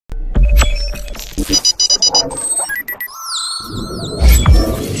Initiating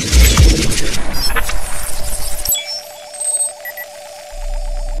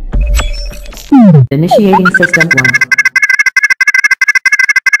system 1.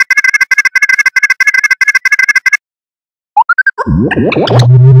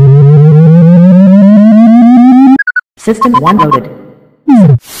 System 1 loaded.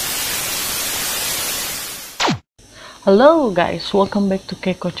 Halo guys, welcome back to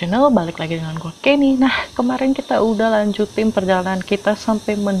KEKO Channel. Balik lagi dengan gue Keni. Nah, kemarin kita udah lanjutin perjalanan kita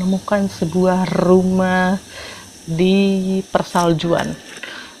sampai menemukan sebuah rumah di persaljuan.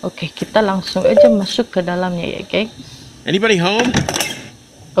 Oke, kita langsung aja masuk ke dalamnya ya, geng. Anybody home?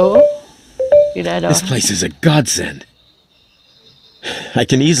 Oh, tidak ada This orang. place is a godsend. I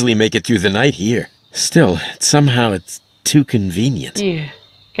can easily make it through the night here. Still, somehow it's too convenient. Iya,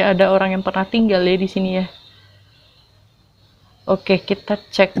 kayak ada orang yang pernah tinggal ya di sini ya. Oke, kita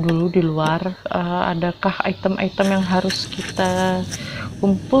cek dulu di luar. Adakah item-item yang harus kita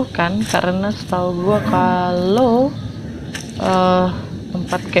kumpulkan? Karena setahu gua kalau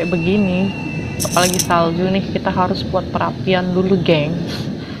tempat kayak begini, apalagi salju nih, kita harus buat perapian dulu, geng.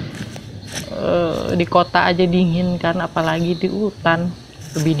 Di kota aja dingin kan, apalagi di hutan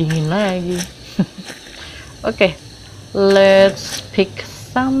lebih dingin lagi. Oke, let's pick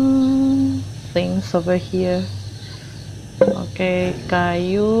some things over here. Oke,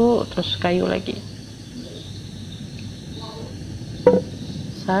 kayu, terus kayu lagi.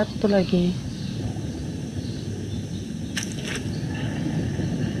 Satu lagi.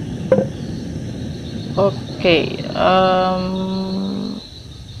 Oke,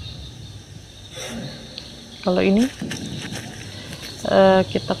 kalau ini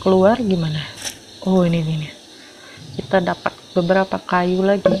kita keluar gimana? Oh, ini nih. Kita dapat beberapa kayu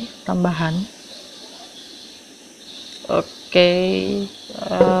lagi tambahan. Oke,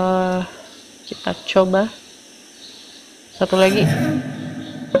 kita coba satu lagi.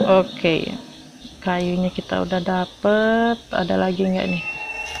 Oke, kayunya kita udah dapet. Ada lagi nggak nih?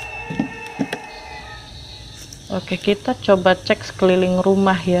 Oke, kita coba cek sekeliling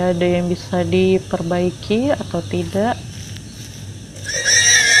rumah ya, ada yang bisa diperbaiki atau tidak.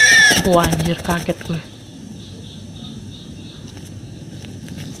 Wah, anjir, kaget gue.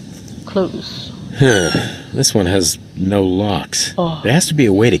 Close. This one has no locks. Oh. There has to be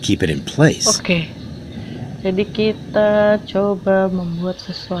a way to keep it in place. Oke, jadi kita coba membuat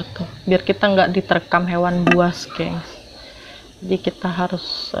sesuatu biar kita nggak diterkam hewan buas, gengs. Jadi kita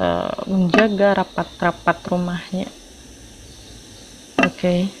harus menjaga rapat-rapat rumahnya.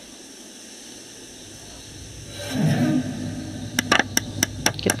 Oke.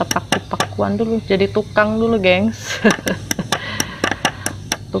 Kita paku-pakuan dulu, jadi tukang dulu, gengs.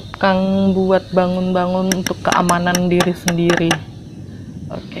 Tukang buat bangun-bangun untuk keamanan diri sendiri.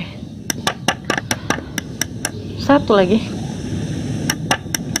 Oke. Satu lagi.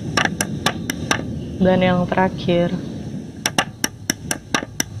 Dan yang terakhir.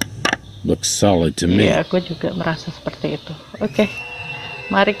 Looks solid to me. Iya, aku juga merasa seperti itu. Oke,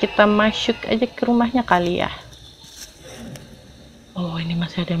 mari kita masuk aja ke rumahnya kali ya. Oh, ini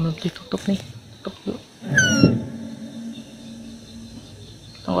masih ada yang belum ditutup nih. Tutup dulu.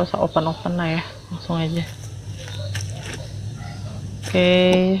 Kita nggak usah open lah ya, langsung aja.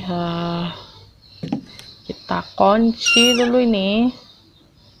 Oke, kita kunci dulu ini.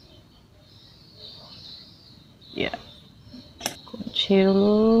 Ya, kunci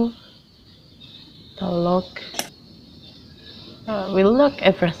dulu. Lock, we'll lock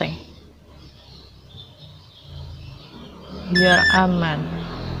everything biar aman.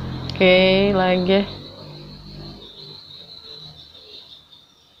 Oke, lagi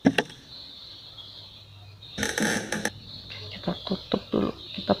kita tutup dulu,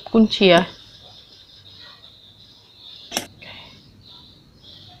 kita kunci ya.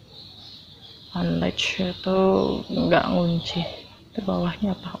 Unlatch itu nggak ngunci. Di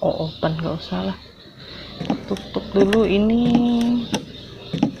bawahnya apa? Oh, open, nggak usah lah. Tutup dulu ini.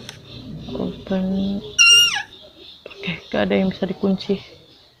 Open. Oke, gak ada yang bisa dikunci.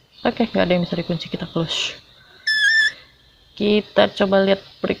 Oke, gak ada yang bisa dikunci, kita close. Kita coba lihat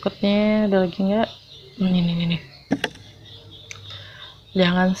berikutnya, ada lagi nggak? Ini.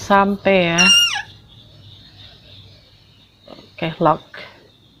 Jangan sampai ya. Oke, lock.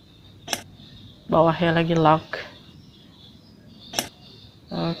 Bawahnya lagi lock.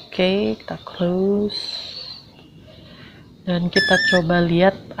 Oke, kita close. Dan kita coba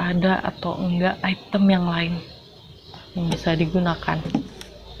lihat ada atau enggak item yang lain yang bisa digunakan.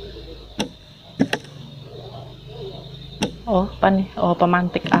 Oh, apa nih? Oh,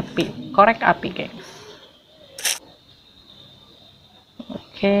 pemantik api, korek api, guys.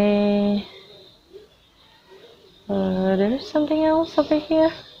 Oke. There's something else over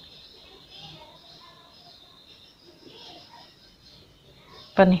here.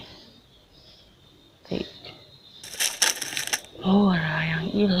 Apa nih? Oh, ada yang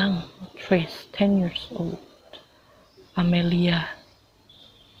hilang. Trace 10 years old. Amelia.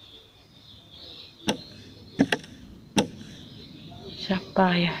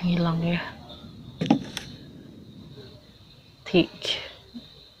 Siapa yang hilang ya?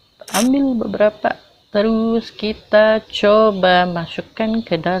 Ambil beberapa, terus kita coba masukkan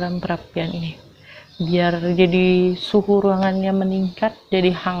ke dalam perapian ini biar jadi suhu ruangannya meningkat,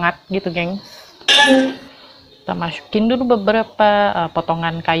 jadi hangat gitu gengs. Kita masukin dulu beberapa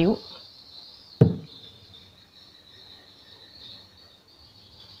potongan kayu.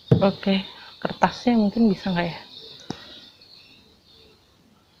 Oke, kertasnya mungkin bisa nggak ya?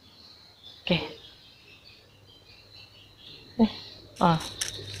 Oke.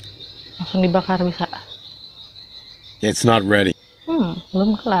 Langsung dibakar bisa. It's not ready.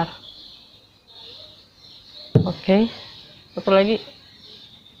 Belum kelar. Oke, satu lagi.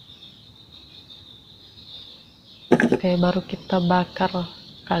 Oke, baru kita bakar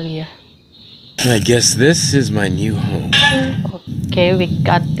kali ya. I guess this is my new home. Okay, we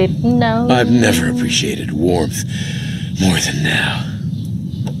got it now. I've never appreciated warmth more than now.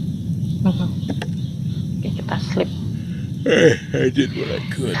 Oke, kita slip. I did what I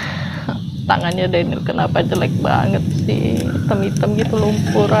could. Tangannya Daniel kenapa jelek banget sih? Hitam-hitam gitu,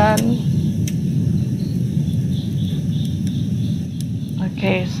 lumpuran.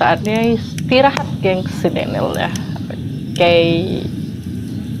 Oke, saatnya istirahat gengs si Daniel ya. Oke.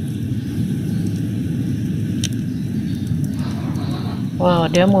 Wow,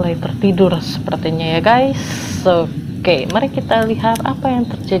 dia mulai tertidur sepertinya ya guys. Oke, mari kita lihat apa yang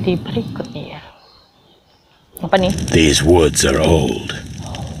terjadi berikutnya ya. Apa nih? These woods are old.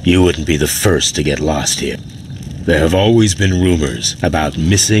 You wouldn't be the first to get lost here. There have always been rumors about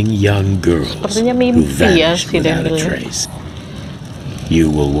missing young girls Sepertinya who mimpi ya vanished si without a Daniel. trace. You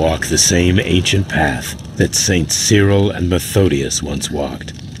will walk the same ancient path that Saint Cyril and Methodius once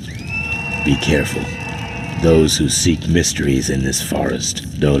walked. Be careful. Those who seek mysteries in this forest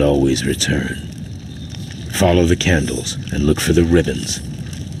don't always return. Follow the candles and look for the ribbons.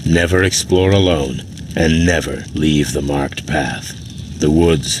 Never explore alone, and never leave the marked path. The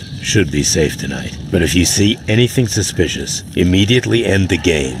woods should be safe tonight, but if you see anything suspicious, immediately end the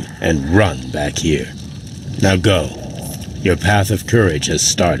game and run back here. Now go. Your path of courage has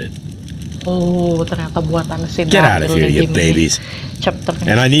started. Oh, ternyata buatan si Get out of here, you Daniel babies. Chapter.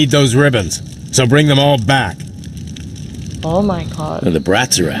 And I need those ribbons, so bring them all back. Oh my god. The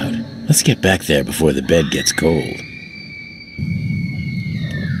brats are out. Let's get back there before the bed gets cold.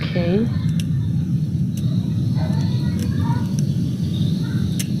 Okay.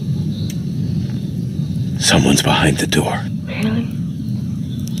 Someone's behind the door. Really?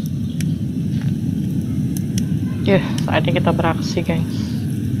 Saatnya kita beraksi guys.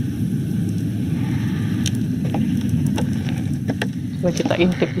 Coba kita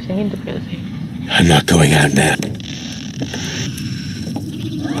intip, bisa ngintip gak sih? I'm not going out now.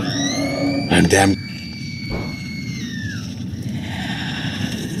 I'm damn.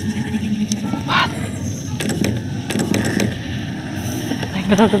 What?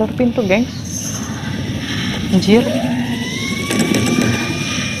 Gedor-gedor pintu gengs. Anjir.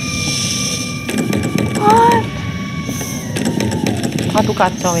 What? Aduh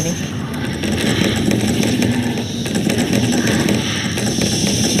kacau ini.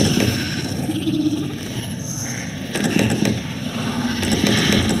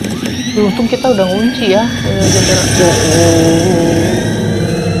 Untung kita udah ngunci ya.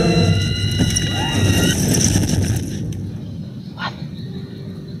 What?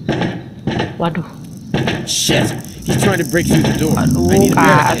 Waduh. Shit! He's trying to break through the door. I Aduh, need a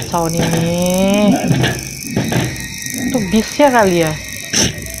barricade. kacau nih. Itu bisnya kali ya?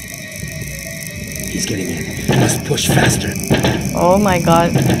 He's getting in. Must push faster. Oh my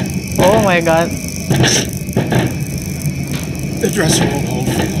god. Oh my god. The dresser won't hold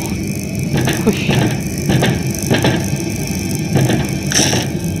for long. Hush.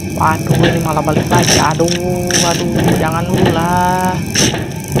 Waduh, ini malah balik lagi. Aduh, jangan dulu lah.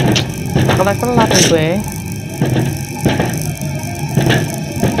 Kelar gue.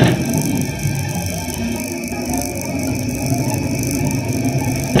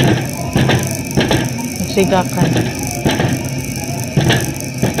 Mencurigakan.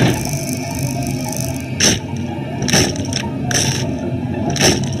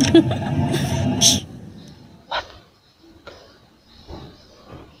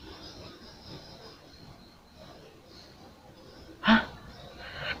 Hah?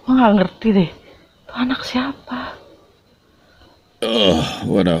 Gue nggak ngerti deh. Itu anak siapa? Oh,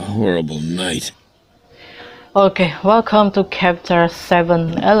 what a horrible night. Oke, welcome to chapter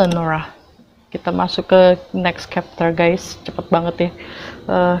 7 Eleonora. Kita masuk ke next chapter guys, cepet banget ya.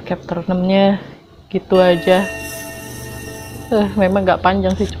 Chapter 6-nya gitu aja. Memang gak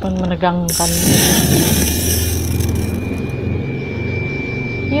panjang sih, cuman menegangkan.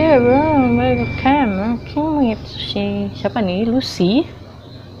 Yeah bro, welcome itu si siapa nih? Lucy?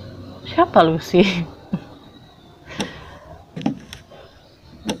 Siapa Lucy?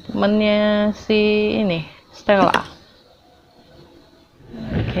 Temennya si ini Stella.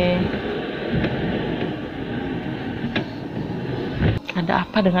 Oke. Ada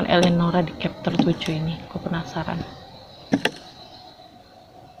apa dengan Eleonora di chapter 7 ini? Aku penasaran.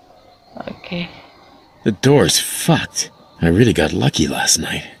 Oke. The door's fucked. I really got lucky last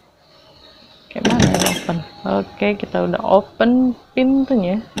night. Oke, mana yang open? Oke, kita udah open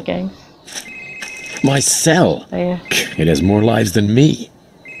pintunya, guys. My cell. Iya. It has more lives than me.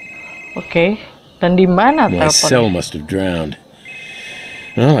 Oke. Dan di mana My cell teleponnya? must have drowned.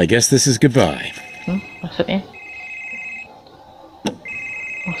 Well, I guess this is goodbye. Maksudnya?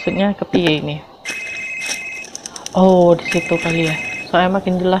 Maksudnya kepiye ini? Oh, di situ kali ya. Soalnya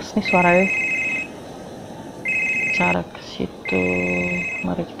makin jelas nih suaranya. Cara ke situ.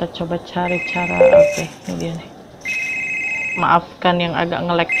 Mari kita coba cari cara. Oke, ini dia nih. Maafkan yang agak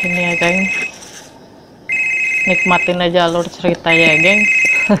nge-lag ini ya, geng. Nikmatin aja alur cerita ya, geng.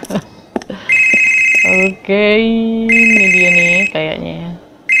 Oke, ini dia nih kayaknya.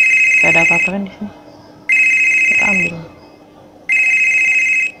 Gak ada apa-apa kan di sini. Kita ambil.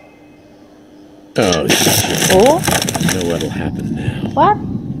 Oh, shit. Oh, You know what'll happen now. what?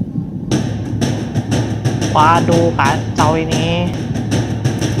 Waduh, kacau ini.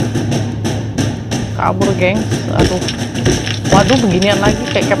 Kabur, gengs. Aduh. Waduh, beginian lagi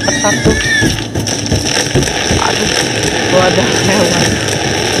kayak chapter 1. Aduh. Waduh, hewan.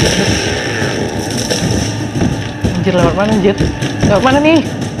 Anjir, lewat mana anjir? Lewat mana nih?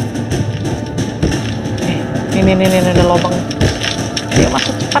 Ini ada lubang. Dia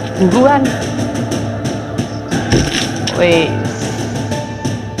masuk cepat buruan. Wait.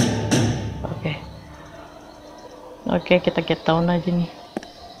 Oke, kita get down aja nih.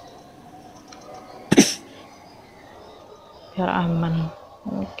 Biar aman.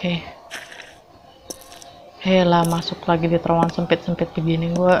 Oke. Helah, masuk lagi di terowongan sempit-sempit begini.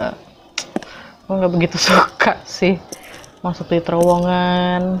 Gua nggak begitu suka sih masuk di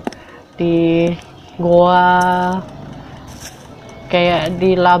terowongan, di goa, kayak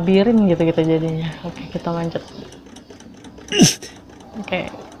di labirin gitu jadinya. Oke, kita lanjut. Oke,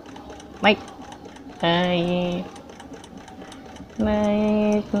 naik.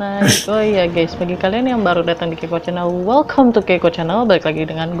 Oh iya guys, bagi kalian yang baru datang di KEKO Channel, welcome to KEKO Channel. Balik lagi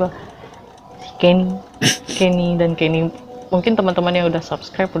dengan gue, Keni dan Keni. Mungkin teman-teman yang udah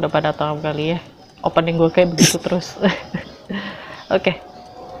subscribe udah pada tahu kali ya, opening gue kayak begitu terus. Oke.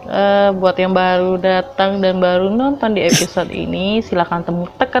 Buat yang baru datang dan baru nonton di episode ini, silahkan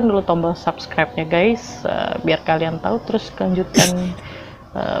tekan dulu tombol subscribe-nya guys, biar kalian tahu terus kelanjutan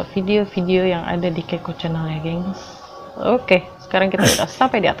video-video yang ada di KEKO Channel ya gengs. Oke, sekarang kita udah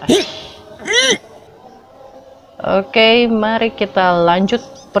sampai di atas. Oke, mari kita lanjut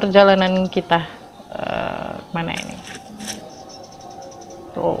perjalanan kita. Mana ini?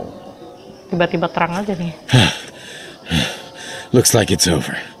 Oh, tiba-tiba terang aja nih. Looks like it's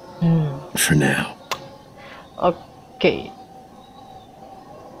over. For now. Oke.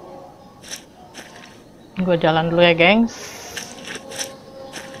 Gue jalan dulu ya, gengs.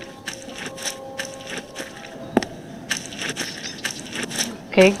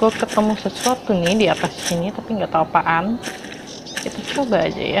 Oke, gue ketemu sesuatu nih di atas sini, tapi nggak tahu apaan. Kita coba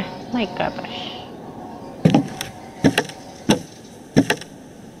aja ya, naik ke atas.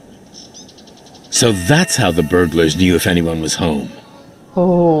 So that's how the burglars knew if anyone was home.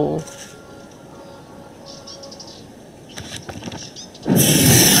 Oh.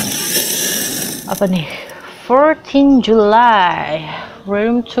 Apa nih? 14 July.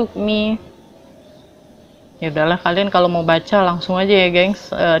 Room took me. Ya udahlah, kalian kalau mau baca langsung aja ya gengs,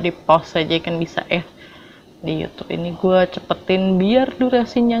 di pause aja kan bisa ya di YouTube ini. Gue cepetin biar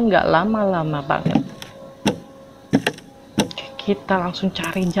durasinya nggak lama-lama banget. Oke, kita langsung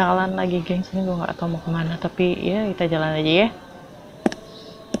cari jalan lagi gengs. Ini gue nggak tahu mau kemana, tapi ya kita jalan aja ya.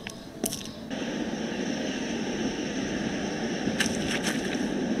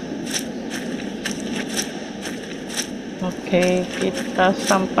 Oke, kita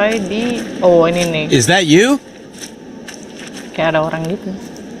sampai di... Oh, ini nih. Is that you? Kayak ada orang gitu.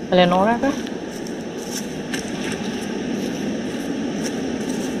 Eleonora kah?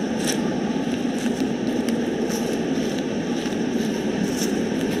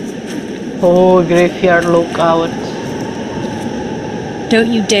 Oh, graveyard lookout.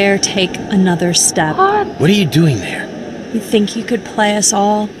 Don't you dare take another step. What? What are you doing there? You think you could play us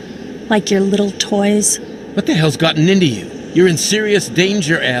all? Like your little toys? What the hell's gotten into you? You're in serious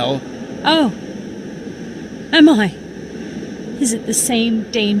danger, Elle. Oh. Am I? Is it the same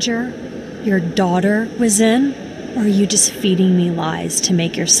danger your daughter was in? Or are you just feeding me lies to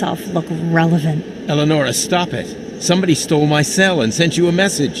make yourself look relevant? Eleonora, stop it. Somebody stole my cell and sent you a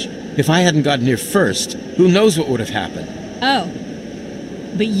message. If I hadn't gotten here first, who knows what would have happened? Oh.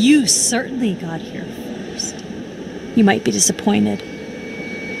 But you certainly got here first. You might be disappointed,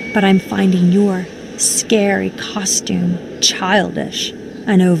 but I'm finding your scary costume childish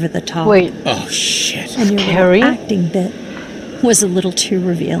and over the top. Wait, Oh, shit. And your Scary? little acting bit was a little too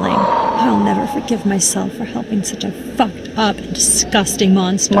revealing. I'll never forgive myself for helping such a fucked up and disgusting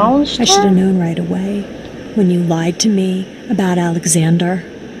monster. Monster? I should have known right away when you lied to me about Alexander.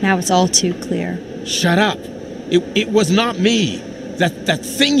 Now it's all too clear. Shut up. It was not me. That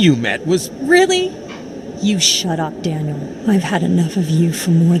thing you met was... Really? You shut up, Daniel. I've had enough of you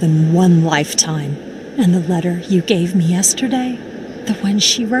for more than one lifetime. And the letter you gave me yesterday, the one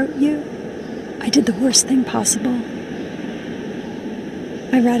she wrote you, I did the worst thing possible.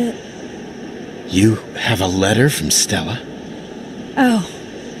 I read it. You have a letter from Stella? Oh.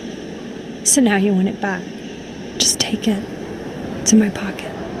 So now you want it back. Just take it. It's in my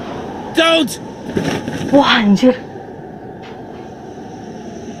pocket. Don't! wah anjir.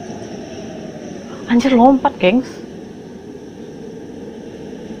 Anjir lompat, gengs.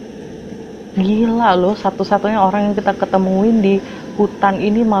 Gila loh, satu-satunya orang yang kita ketemuin di hutan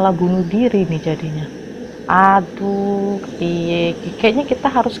ini malah bunuh diri nih jadinya. Aduh, kayaknya kita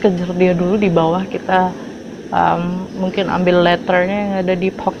harus kejar dia dulu di bawah. Kita mungkin ambil letternya yang ada di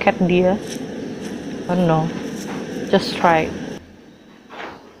pocket dia. Oh no, just try.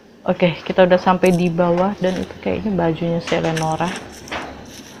 Oke, kita udah sampai di bawah dan itu kayaknya bajunya si Eleonora.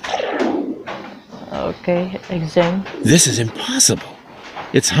 Oke, exam. This is impossible.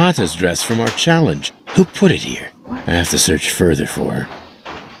 It's Hata's dress from our challenge. Who put it here? I have to search further for her.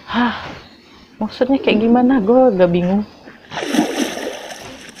 Hah, maksudnya kayak gimana? Gue agak bingung.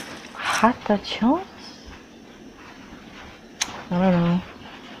 Hata chance? I don't know.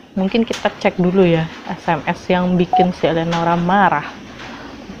 Mungkin kita cek dulu ya SMS yang bikin si Eleonora marah.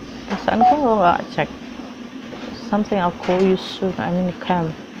 Perasaan kok lo nggak cek? Something I'll call you soon. I mean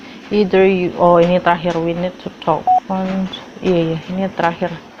come. Either you. Oh ini terakhir. We need to talk. Iya ini yang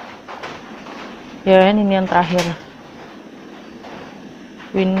terakhir. Ya ini yang terakhir.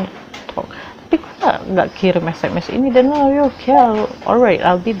 We need to talk. Tapi gue nggak kirim SMS ini dan oh you okay? Alright,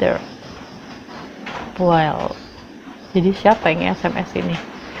 I'll be there. Well, jadi siapa yang SMS ini?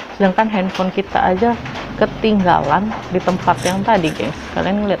 Sedangkan handphone kita aja ketinggalan di tempat yang tadi, guys.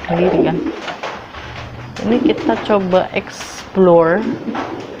 Kalian ngeliat sendiri kan? Ini kita coba explore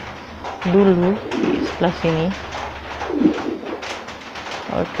dulu di sebelah sini.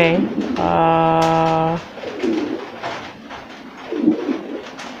 Oke.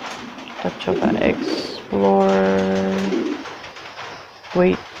 Kita coba explore.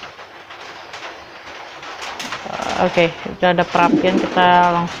 Wait. Oke, udah ada perapian,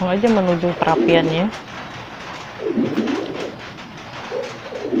 kita langsung aja menuju perapiannya.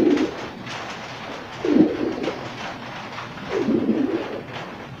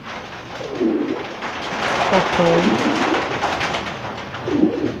 Oke.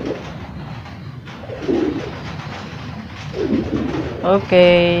 Oke,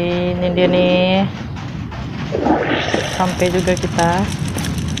 ini dia nih. Sampai juga kita.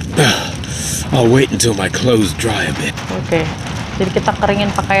 I'll wait until my clothes dry a bit. Oke, jadi kita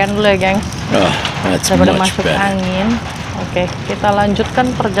keringin pakaian dulu ya, gengs. That's Daripada much masuk better. angin. Oke, kita lanjutkan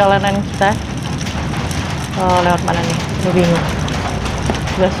perjalanan kita. Oh, lewat mana nih? Gue bingung.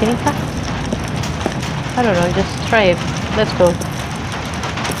 Sebelah sini kah? I don't know, just try it. Let's go.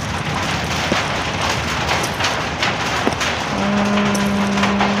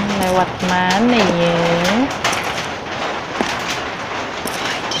 Lewat mana ya?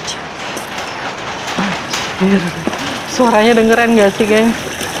 Suaranya dengeran gak sih, guys?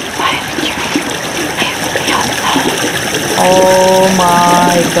 Oh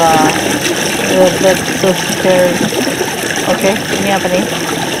my god, that's so scary. Oke, ini apa nih?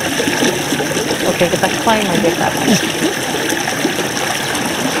 Oke, kita climb aja ke atas.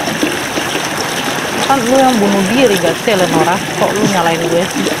 Kan lu yang bunuh diri gak sih, Eleonora? Kok lu nyalain gue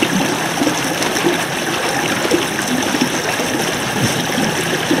sih?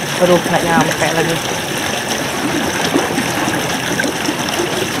 Aduh, nggak nyampe lagi.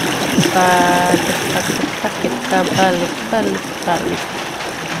 Kita balik.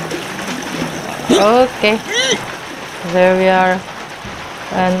 Okay, there we are.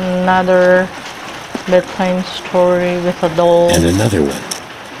 Another bedtime story with a doll. And another one.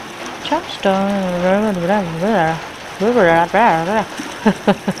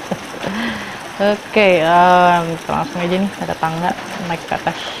 Oke, kita langsung aja nih, ada tangga naik ke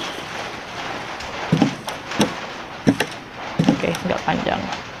atas. Oke, nggak panjang.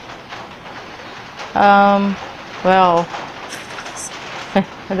 Well,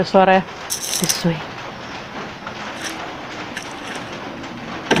 ada suara ya. This way.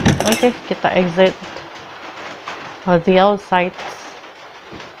 Oke, kita exit the outside.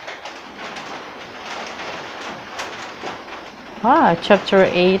 Chapter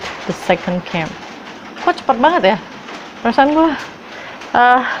 8, the second camp. Kok cepat banget ya? Perasaan gua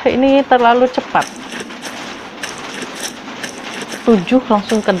ini terlalu cepat. 7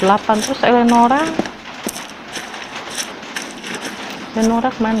 langsung ke 8, terus Eleonora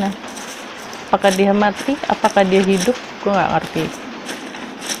mana? Apakah dia mati? Apakah dia hidup? Gue nggak ngerti.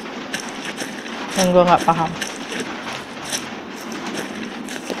 Dan gue nggak paham.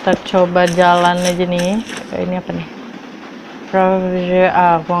 Kita coba jalan aja nih. Ini apa nih? Gue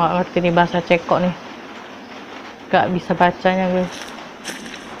nggak ngerti nih bahasa Ceko nih. Gak bisa bacanya guys.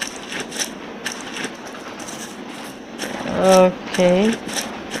 Oke.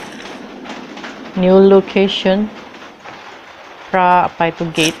 New location. Apa itu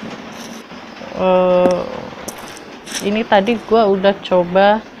gate? Ini tadi gue udah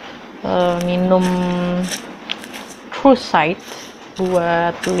coba minum true sight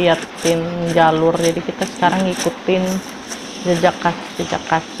buat liatin jalur, jadi kita sekarang ngikutin jejak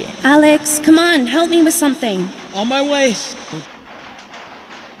kaki. Alex, come on, help me with something. On my way.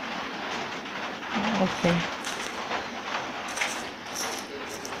 Oke.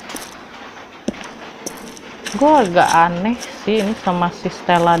 Gue agak aneh sih ini sama si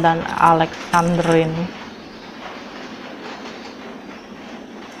Stella dan Alexander ini.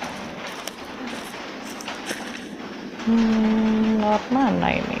 Lewat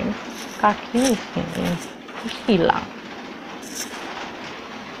mana ini? Kaki sini terus hilang.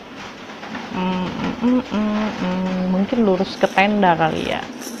 Mungkin lurus ke tenda kali ya.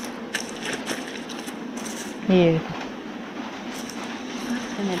 Iya.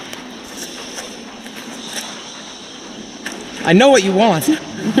 I know what you want.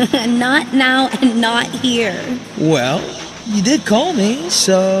 Not now and not here. Well, you did call me,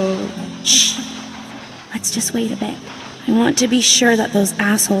 so... Shh. Let's just wait a bit. I want to be sure that those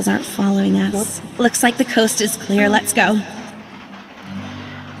assholes aren't following us. Looks like the coast is clear. Let's go.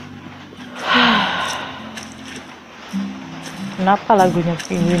 Kenapa lagunya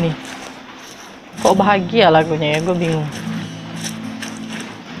kayak gini? Kok bahagia lagunya ya? Gue bingung.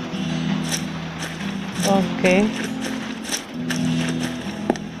 Oke.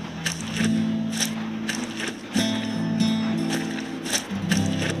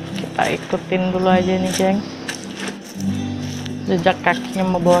 Kita ikutin dulu aja nih, geng. Jejak kakinya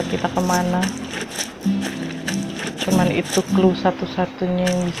mau bawa kita kemana? Cuman itu clue satu-satunya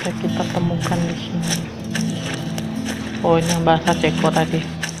yang bisa kita temukan di sini. Oh, ini bahasa Ceko tadi.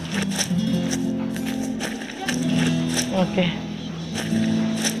 Oke.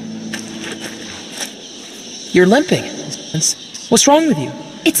 You're limping. What's wrong with you?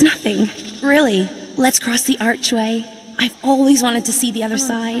 It's nothing, really. Let's cross the archway. I've always wanted to see the other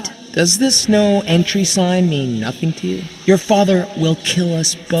side. Does this no entry sign mean nothing to you? Your father will kill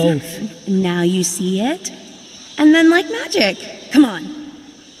us both. Now you see it? And then like magic. Come on.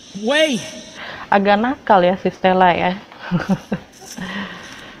 Wait! Agak nakal ya si Stella ya.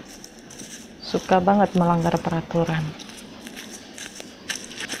 Suka banget melanggar peraturan.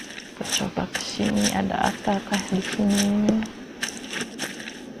 Kita coba ke sini, ada apakah di sini?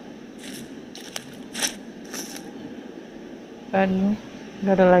 Kan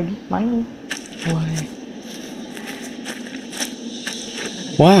nggak ada lagi, mana?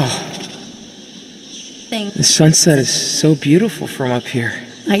 Wow. Thanks. The sunset is so beautiful from up here.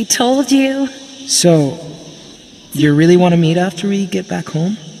 I told you. So, you really want to meet after we get back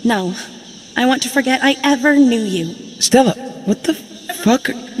home? No. I want to forget I ever knew you. Stella, what the fuck?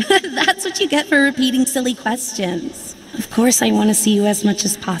 That's what you get for repeating silly questions. Of course I want to see you as much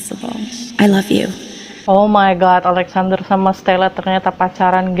as possible. I love you. Oh my god, Alexander sama Stella ternyata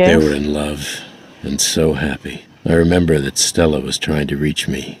pacaran, They guys. were in love and so happy. I remember that Stella was trying to reach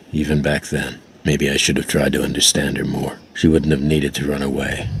me, even back then. Maybe I should have tried to understand her more. She wouldn't have needed to run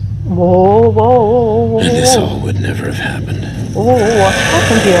away. Whoa. And this all would never have happened. Oh, what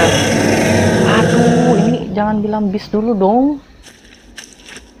happened here? Aduh, ini jangan bilang bis dulu dong.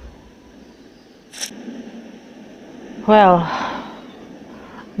 Well,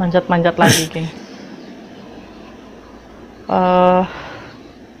 manjat-manjat lagi, geng.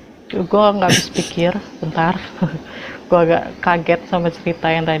 Gue nggak habis pikir, bentar. Gue agak kaget sama cerita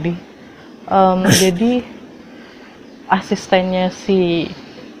yang tadi. Jadi asistennya si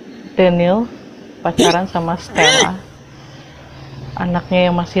Daniel pacaran sama Stella, anaknya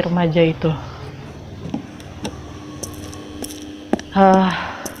yang masih remaja itu.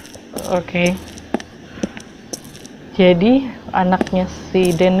 Oke. Jadi anaknya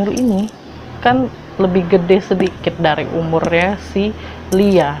si Daniel ini kan lebih gede sedikit dari umurnya si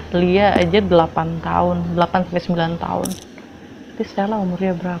Lia aja 8 tahun, 8-9 tahun. Jadi Stella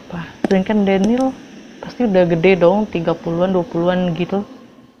umurnya berapa? Dan kan Daniel pasti udah gede dong, 30-an, 20-an gitu.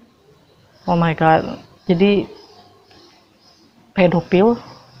 Oh my god. Jadi pedofil?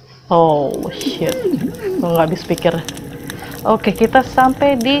 Oh shit. Gue nggak habis pikir. Oke, kita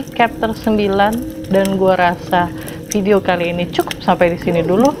sampai di chapter 9 dan gua rasa video kali ini cukup sampai di sini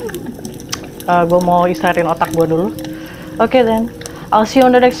dulu. Gue mau istirahatin otak gue dulu. Oke, then I'll see you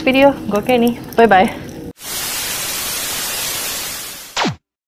on the next video. Gue Keni. Bye bye.